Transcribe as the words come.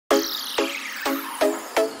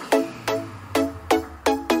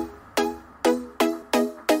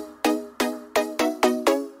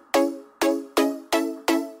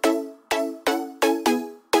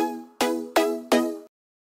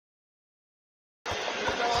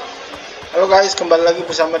Halo guys, kembali lagi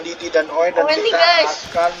bersama Didi dan Oi dan kita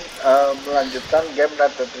akan melanjutkan game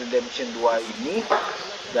Red Dead Redemption 2 ini.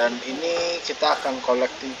 Dan ini kita akan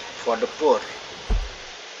collecting for the poor.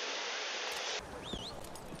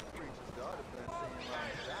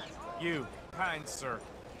 You, kind sir,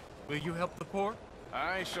 will you help the poor?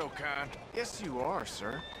 I ain't so kind. Yes, you are,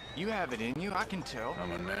 sir. You have it in you, I can tell.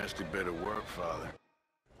 I'm a nasty bit of work, Father.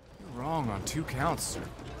 You're wrong on 2 counts, sir.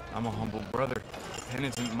 I'm a humble brother, a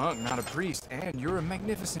penitent monk, not a priest, and you're a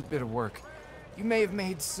magnificent bit of work. You may have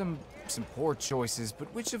made some poor choices,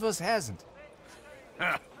 but which of us hasn't?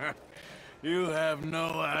 You have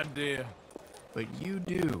no idea. But you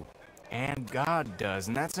do, and God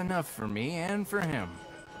does, and that's enough for me and for him.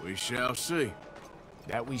 We shall see.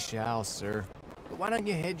 That we shall, sir. But why don't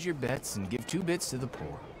you hedge your bets and give 2 bits to the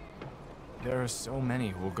poor? There are so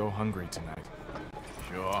many who will go hungry tonight.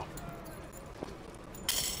 Sure.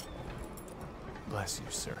 Bless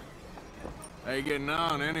you, sir. How you getting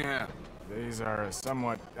on, anyhow? These are a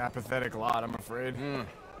somewhat apathetic lot, I'm afraid.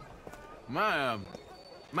 My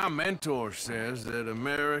mentor says that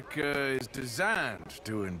America is designed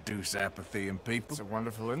to induce apathy in people. It's a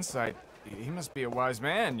wonderful insight. He must be a wise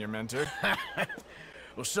man, your mentor.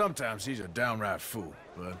 Well, sometimes he's a downright fool,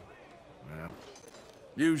 but, well,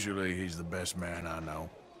 usually he's the best man I know.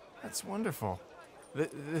 That's wonderful.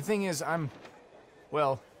 The thing is,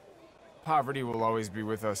 well, poverty will always be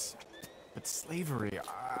with us. But slavery,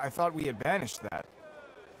 I thought we had banished that.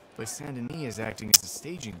 But Saint Denis is acting as a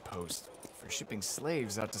staging post for shipping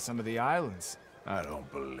slaves out to some of the islands. I don't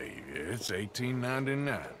believe you. It's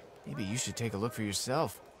 1899. Maybe you should take a look for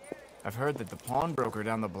yourself. I've heard that the pawnbroker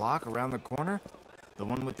down the block around the corner, the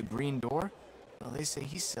one with the green door, well, they say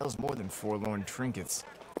he sells more than forlorn trinkets.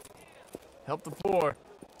 Help the poor.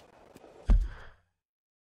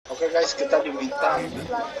 Oke guys, kita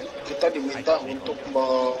diminta untuk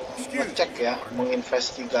mengecek ya,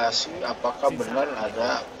 menginvestigasi apakah benar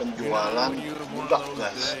ada penjualan budak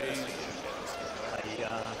guys.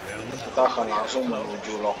 Kita akan langsung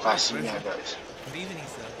menuju lokasinya guys. Ini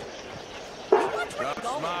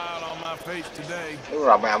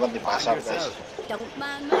ramai amat di pasar guys.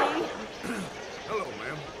 Hello,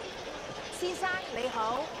 ma'am.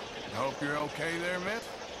 Hope you're okay there, miss.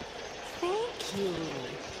 Thank you.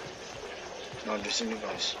 Nah di sini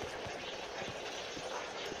guys.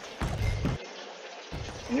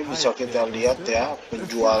 Ini bisa kita lihat ya,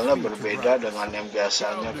 penjualnya berbeda dengan yang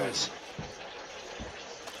biasanya guys.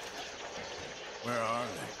 Where are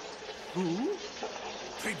they? Who?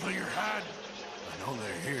 People you're hiding. I know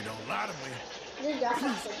they're here. Don't lie to me. Iya.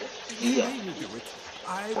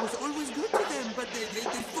 I was always good to them, but they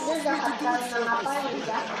forced me to do it.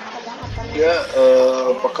 Dia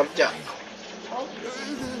pekerja.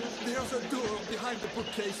 There's a door behind the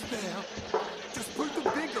bookcase there. Just put the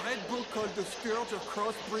big red book called The Scourge of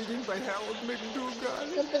Crossbreeding by Harold McDougall.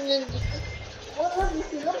 Oh, di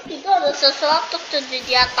film itu ada sesuatu tuh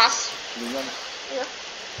di atas. Gimana? Ya.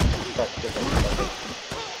 Kita lihat.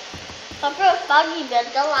 Tapi harus pagi biar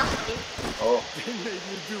jelas nih. Oh. They made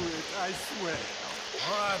me do it, I swear.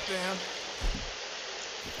 All right, then.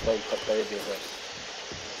 Kita ikat aja dia guys.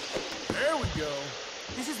 There we go.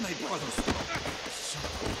 This is my brother's. Son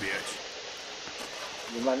of a bitch.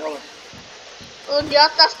 Gimana lah? Di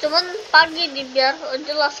atas cuman pagi nih biar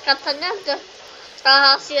jelas katanya ada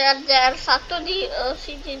rahasia DR1 di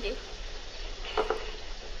sini nih.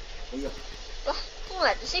 Iya. Lah, kok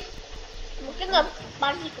nggak ada sih? Mungkin nggak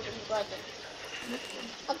pagi tuh ada.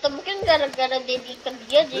 Atau mungkin gara-gara Dedi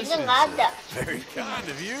kerja jadinya nggak ada. Very kind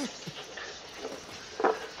of you.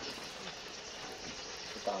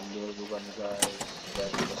 Kita ambil juga nih guys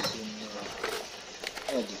dari mesinnya.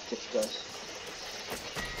 Dikit guys.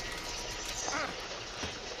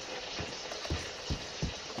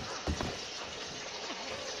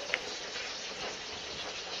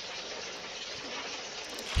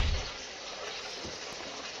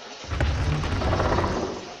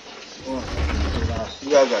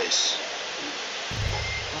 Iya guys.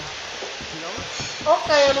 Oh,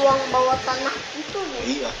 kayak ruang bawah tanah itu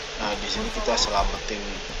nih. Iya. Nah di sini kita selamatin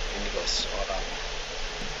ini guys orang.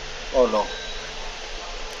 Oh no.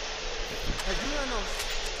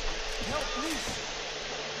 Help, please.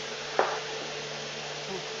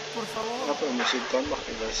 Por favor. Kenapa mesti tembak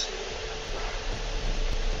ya guys?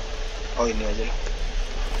 Oh ini aja lah.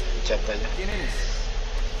 Chat aja.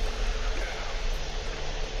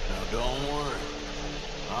 Now don't worry.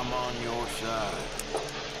 I'm on your side.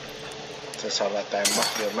 Saya salah tembak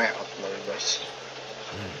dia meot loh guys.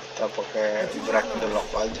 Kita pakai break the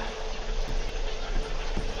lock aja.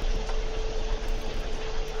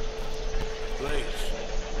 Please,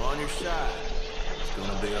 I'm on your side.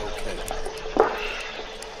 gonna be okay.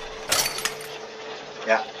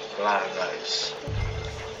 Ya, kelar guys.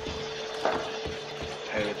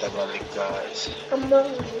 Ayo kita balik guys. Kembang.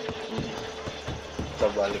 Kita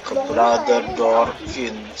balik ke Brother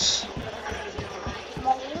Dorkins.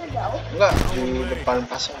 Kembangnya jauh. Enggak, di depan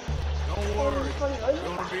pasar.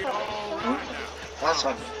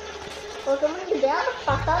 Pasar. Kalau temen gede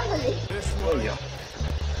apa pasar tadi? Oh iya.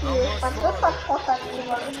 Pasar pas kosan di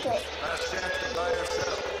luar gede.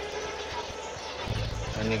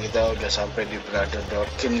 Ini kita udah sampai di Brother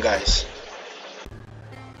Dorkin guys.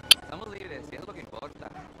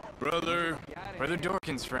 Brother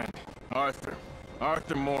Dorkin's friend. Arthur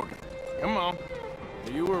Morgan. Come on.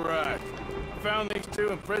 You were right. I found these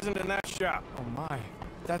two imprisoned in that shop. Oh my.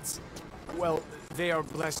 That's... Well, they are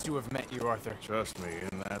blessed to have met you, Arthur. Trust me,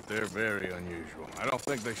 in that they're very unusual. I don't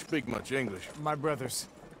think they speak much English. My brothers,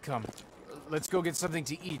 come. Let's go get something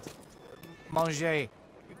to eat. Manger.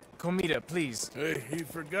 Comida, please. Hey, you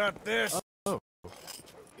forgot this? Oh.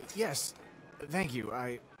 Yes. Thank you.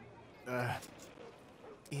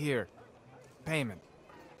 Here. Payment.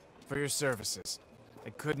 For your services.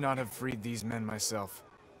 I could not have freed these men myself.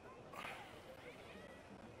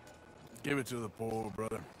 Give it to the poor,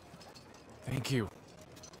 brother. Thank you.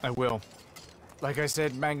 I will. Like I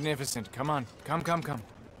said, magnificent. Come on. Come.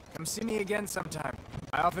 Come see me again sometime.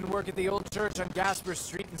 I often work at the old church on Gasper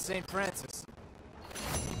Street in St. Francis.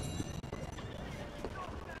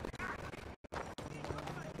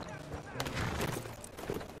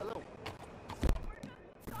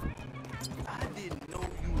 I didn't know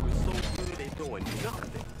you were so good at doing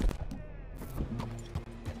nothing.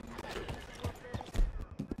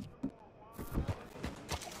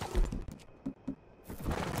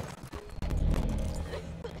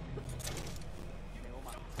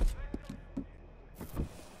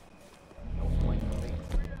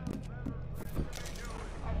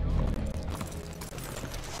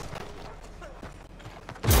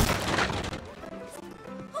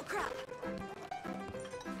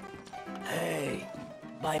 Hey,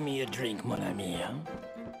 buy me a drink, mon ami, huh?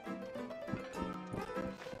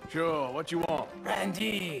 Sure, what you want?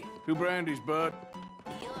 Brandy! 2 brandies, bud.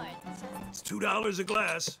 It's $2 a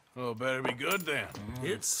glass. Oh, better be good then.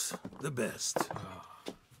 It's the best.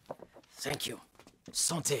 Thank you.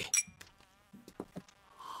 Santé.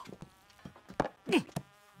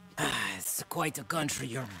 It's quite a country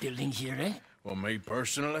you're building here, eh? Well, me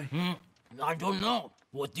personally? I don't know.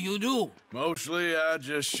 What do you do? Mostly, I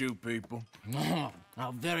just shoot people. Oh,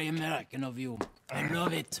 how very American of you. I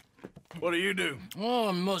love it. What do you do?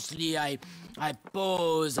 Oh, mostly I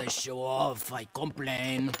pose, I show off, I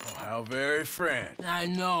complain. Oh, how very French. I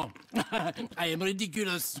know. I am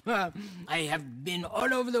ridiculous. I have been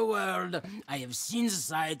all over the world. I have seen the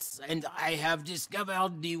sights, and I have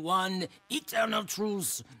discovered the one eternal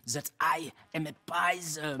truth that I am a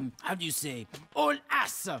pies, how do you say, all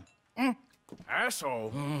ass.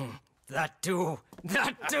 Asshole? That too.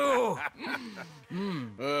 That too.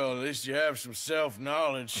 Well, at least you have some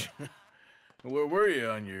self-knowledge. Where were you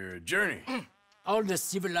on your journey? All the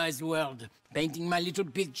civilized world. Painting my little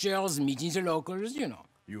pictures, meeting the locals, you know.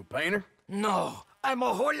 You a painter? No, I'm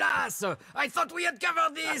a whole ass. I thought we had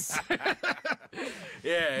covered this.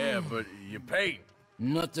 Yeah, but you paint.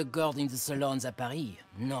 Not according to salons at Paris.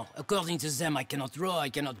 No, according to them, I cannot draw, I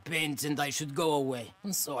cannot paint, and I should go away.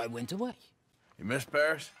 And so I went away. You miss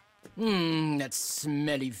Paris? That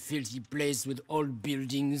smelly, filthy place with old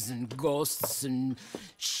buildings and ghosts and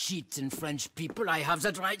shit and French people. I have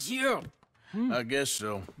that right here. I guess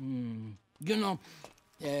so. You know,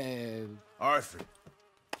 Arthur.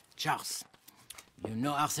 Charles. You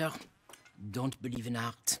know, Arthur? Don't believe in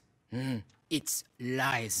art. It's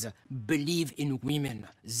lies. Believe in women.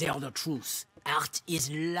 They're the truth. Art is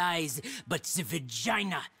lies, but the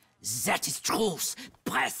vagina, that is truth.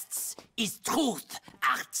 Breasts is truth.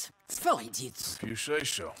 Art for idiots. If you say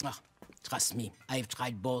so. Ah, trust me, I've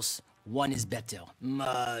tried both. One is better.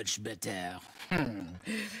 Much better.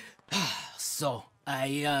 So,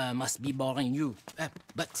 I must be boring you.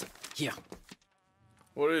 But here.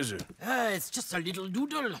 What is it? It's just a little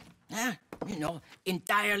doodle. You know,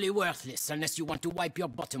 entirely worthless unless you want to wipe your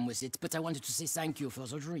bottom with it. But I wanted to say thank you for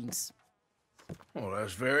the drinks. Well,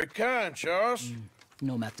 that's very kind, Charles.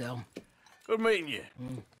 No matter. Good meeting you.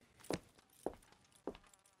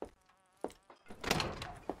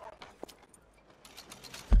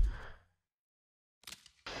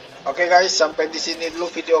 Oke guys, sampai di sini dulu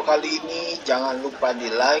video kali ini. Jangan lupa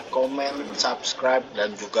di like, comment, subscribe,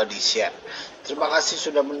 dan juga di share. Terima kasih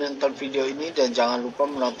sudah menonton video ini dan jangan lupa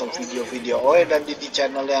menonton video-video Oe dan Didi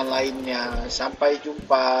channel yang lainnya. Sampai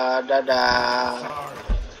jumpa, dadah.